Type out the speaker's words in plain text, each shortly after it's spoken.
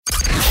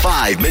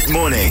5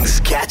 mid-mornings.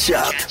 Catch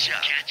up.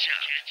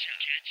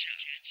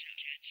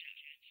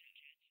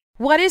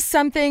 What is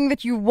something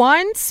that you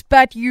want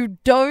but you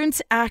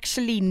don't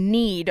actually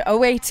need?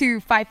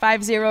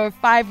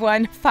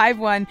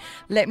 082-550-5151.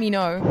 Let me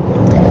know.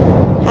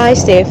 Hi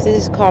Steph,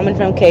 this is Carmen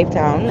from Cape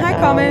Town. Hi,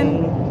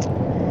 Carmen.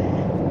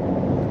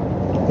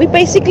 We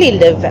basically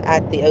live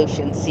at the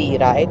ocean sea,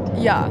 right?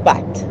 Yeah.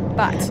 But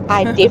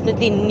I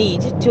definitely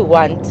need to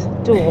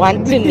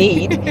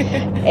need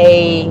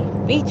a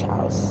beach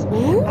house.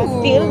 Ooh. I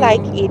feel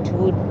like it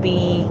would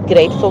be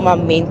great for my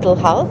mental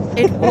health.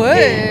 It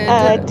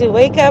would. To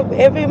wake up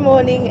every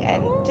morning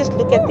and just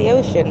look at the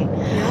ocean.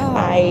 Yeah.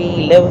 I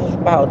live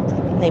about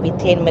maybe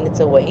 10 minutes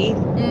away,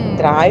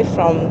 drive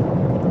from,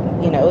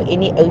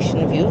 any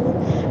ocean view.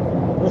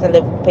 Because I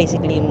live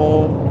basically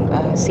more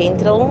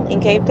central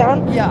in Cape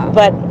Town. Yeah.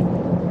 But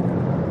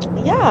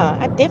yeah,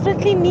 I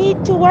definitely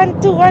need to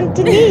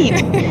need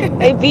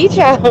a beach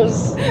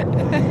house.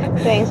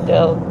 Thanks,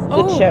 girl.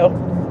 Good show.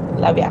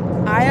 Love ya.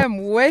 I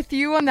am with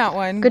you on that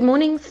one. Good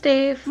morning,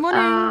 Steph.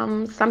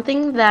 Morning.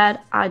 Something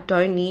that I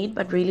don't need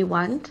but really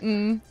want,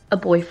 a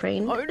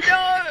boyfriend. Oh no.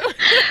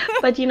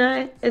 But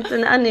it's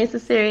an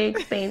unnecessary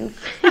expense.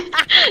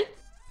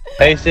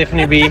 Hey,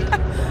 Stephanie B.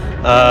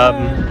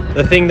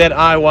 The thing that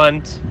I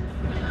want,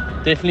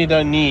 definitely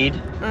don't need,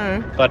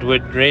 but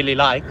would really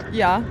like,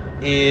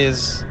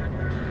 is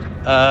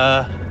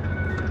a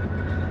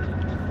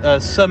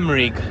sim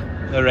rig,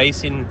 a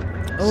racing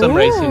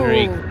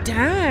rig.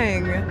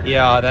 Dang.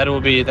 Yeah,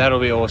 that'll be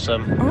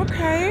awesome.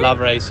 Okay. Love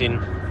racing.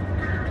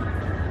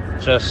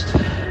 Just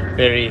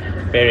very,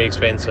 very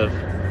expensive.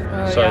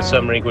 So a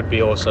sim rig would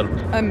be awesome.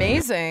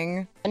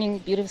 Amazing. Morning,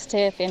 beautiful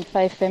Steph and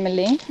 5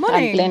 family.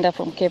 Morning. I'm Glenda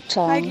from Cape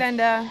Town. Hi,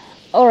 Glenda.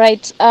 All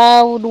right,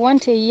 I would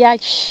want a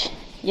yacht.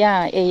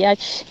 Yeah, a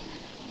yacht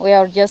where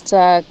I'll just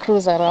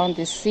cruise around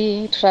the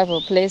sea, travel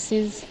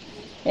places,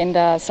 and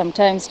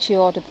sometimes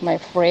chill out with my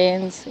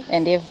friends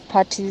and have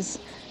parties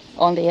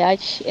on the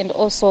yacht. And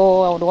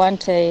also, I would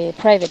want a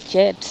private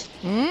jet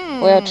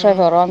where I'll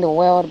travel around the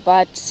world.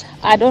 But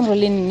I don't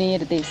really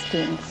need these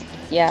things.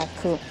 Yeah,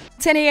 cool.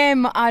 10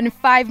 a.m. on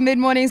 5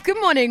 mid-mornings. Good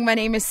morning. My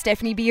name is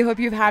Stephanie B. I hope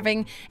you're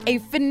having a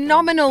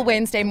phenomenal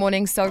Wednesday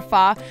morning so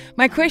far.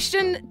 My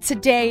question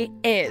today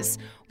is,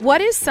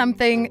 what is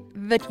something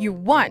that you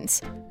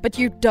want, but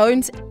you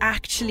don't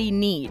actually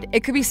need?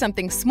 It could be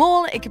something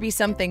small. It could be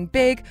something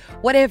big,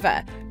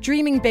 whatever.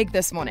 Dreaming big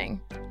this morning.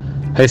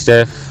 Hey,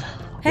 Steph.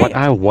 Hey. What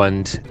I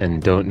want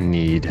and don't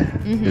need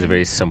is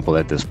very simple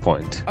at this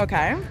point.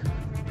 Okay.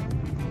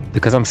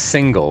 Because I'm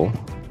single,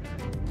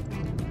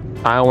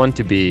 I want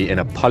to be in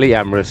a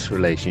polyamorous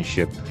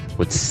relationship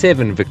with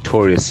 7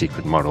 Victoria's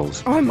Secret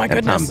models. Oh my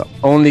goodness. And I'm the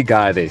only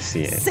guy they're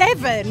seeing.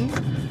 7?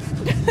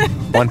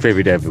 One for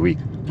every day of the week,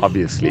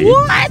 obviously.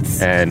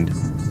 What? And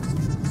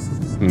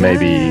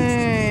maybe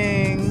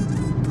Dang.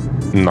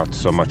 not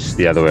so much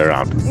the other way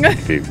around,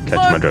 if you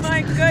catch my drift. Oh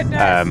my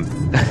goodness.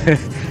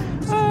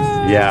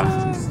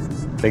 Yeah.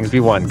 Things we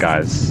want,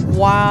 guys.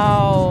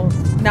 Wow.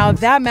 Now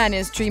that man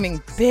is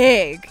dreaming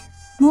big.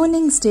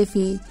 Morning,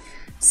 Steffi.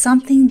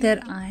 Something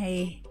that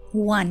I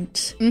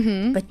want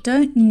but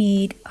don't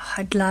need.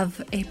 I'd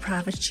love a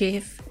private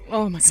chef.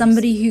 Oh my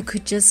Somebody who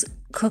could just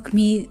cook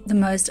me the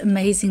most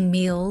amazing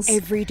meals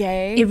every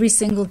day. every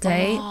single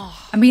day.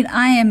 I mean,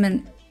 I am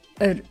an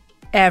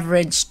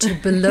average to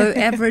below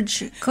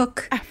average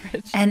cook.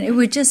 And it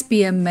would just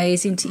be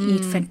amazing to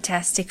eat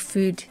fantastic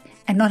food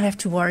and not have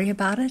to worry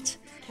about it.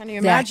 Can you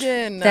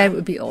imagine? That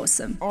would be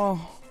awesome.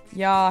 Oh,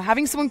 yeah.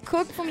 Having someone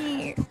cook for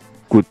me.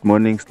 Good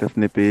morning,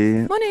 Stephanie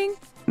P. Morning.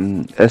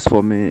 As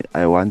for me,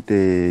 I want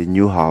a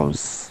new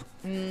house.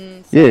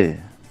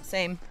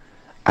 Same.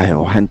 I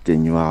want a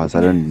new house.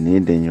 I don't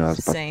need a new house,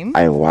 but Same.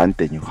 I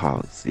want a new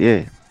house.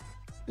 Yeah.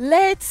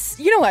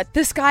 You know what?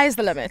 The sky is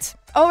the limit.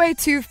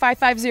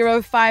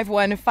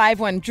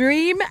 082-550-5151.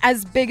 Dream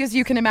as big as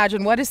you can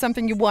imagine. What is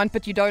something you want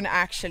but you don't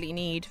actually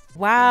need?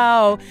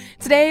 Wow.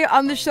 Today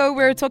on the show,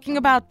 we're talking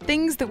about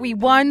things that we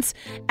want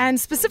and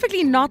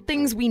specifically not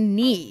things we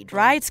need,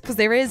 right? Because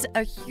there is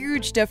a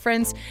huge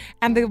difference.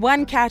 And the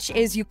one catch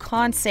is you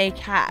can't say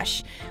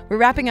cash. We're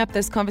wrapping up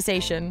this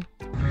conversation.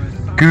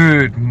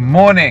 Good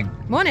morning.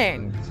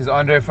 Morning. This is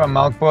Andre from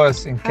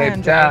Melkbos in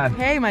Cape Town.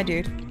 Hey, my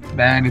dude.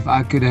 Man, if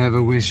I could have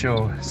a wish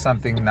or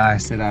something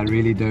nice that I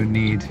really don't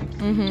need,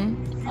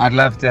 I'd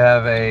love to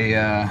have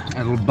a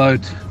little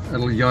boat, a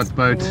little yacht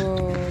boat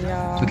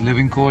with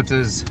living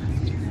quarters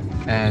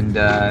and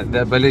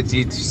the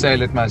ability to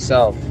sail it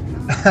myself.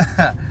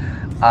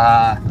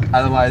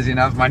 Otherwise,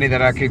 enough money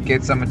that I could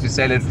get someone to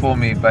sail it for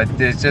me. But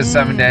there's just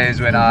some days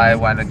when I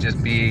want to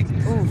just be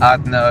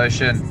out in the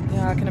ocean.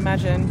 Yeah, I can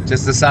imagine.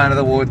 Just the sound of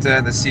the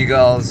water, the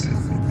seagulls,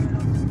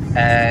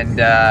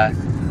 and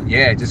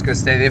just go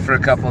stay there for a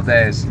couple of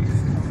days.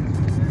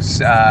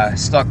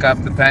 Stock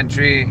up the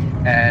pantry,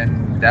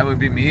 and that would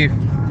be me.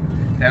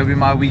 That would be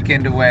my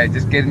weekend away.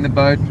 Just get in the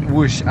boat,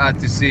 whoosh, out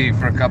to sea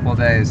for a couple of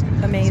days.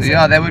 Amazing. So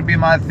yeah, that would be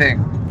my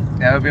thing.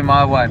 That would be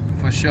my one,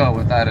 for sure,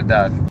 without a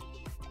doubt.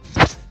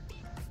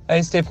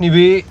 Hey, Stephanie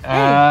B.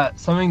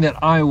 Something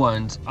that I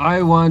want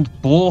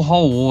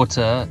borehole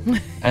water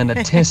and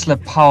a Tesla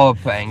power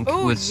bank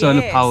with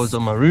solar powers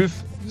on my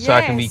roof, so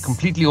I can be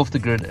completely off the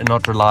grid and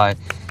not rely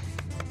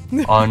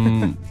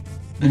on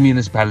the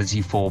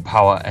municipality for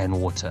power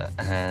and water,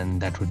 and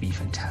that would be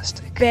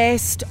fantastic.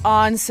 Best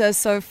answer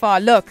so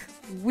far. Look,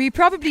 we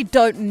probably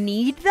don't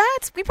need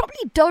that. We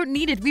probably don't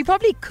need it. We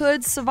probably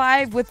could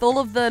survive with all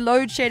of the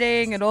load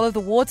shedding and all of the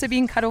water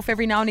being cut off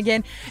every now and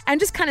again and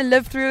just kind of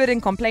live through it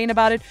and complain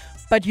about it.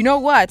 But you know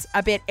what?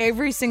 I bet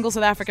every single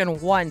South African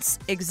wants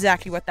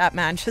exactly what that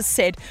man just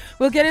said.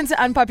 We'll get into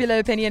unpopular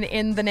opinion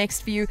in the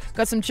next few.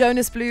 Got some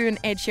Jonas Blue and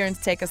Ed Sheeran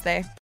to take us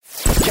there.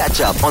 Catch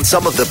up on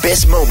some of the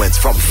best moments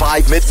from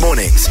 5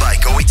 mid-mornings by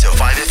going to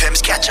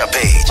 5FM's catch-up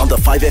page on the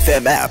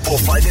 5FM app or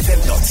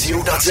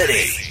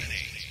 5FM.co.za.